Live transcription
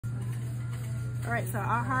All right, so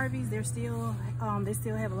our Harveys, they still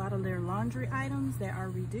have a lot of their laundry items that are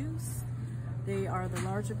reduced. They are the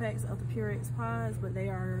larger packs of the Purex pods, but they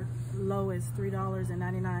are low as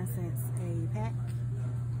 $3.99 a pack.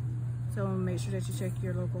 So make sure that you check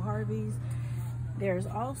your local Harveys. There's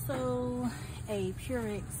also a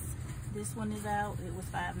Purex. This one is out. It was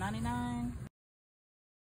 $5.99.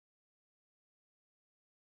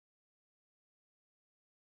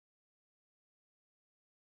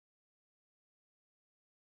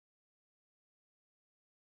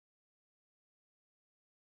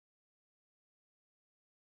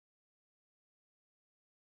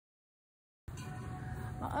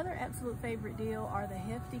 My other absolute favorite deal are the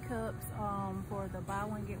Hefty cups for the buy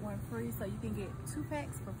one get one free. So you can get 2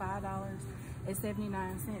 packs for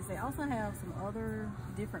 $5.79. They also have some other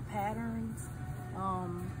different patterns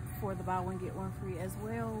for the buy one get one free as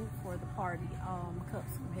well for the party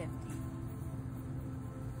cups from Hefty.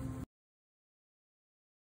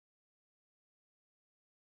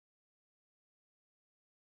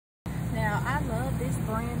 Now, I love this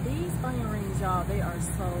brand. These onion rings, y'all, they are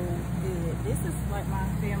so good. This is like my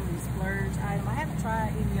family splurge item. I haven't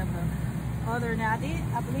tried any of the other. Now,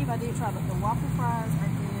 I believe I did try the waffle fries are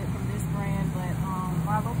good from this brand, but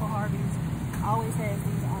my local Harvey's always has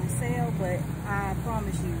these on sale. But I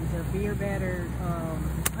promise you, the beer battered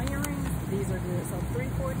onion rings, these are good. So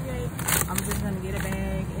 $3.48. I'm just gonna get a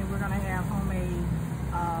bag, and we're gonna have homemade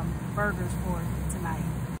burgers for tonight.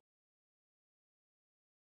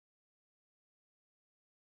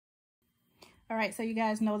 All right, so you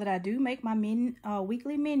guys know that I do make my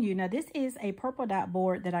weekly menu. Now, this is a purple dot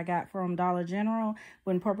board that I got from Dollar General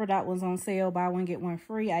when purple dot was on sale, buy one, get one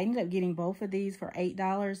free. I ended up getting both of these for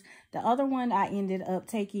 $8. The other one, I ended up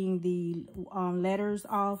taking the letters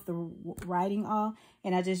off, the writing off,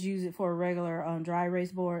 and I just use it for a regular dry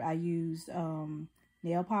erase board. I used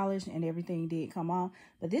nail polish and everything did come off.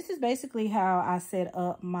 But this is basically how I set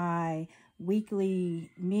up my weekly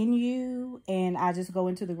menu, and I just go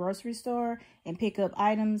into the grocery store and pick up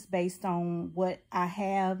items based on what I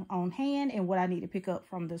have on hand and what I need to pick up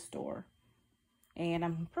from the store. And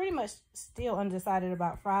I'm pretty much still undecided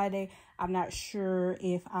about Friday. I'm not sure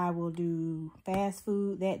if I will do fast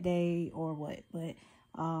food that day or what, but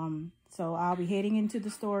so I'll be heading into the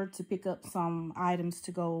store to pick up some items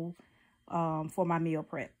to go for my meal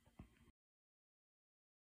prep.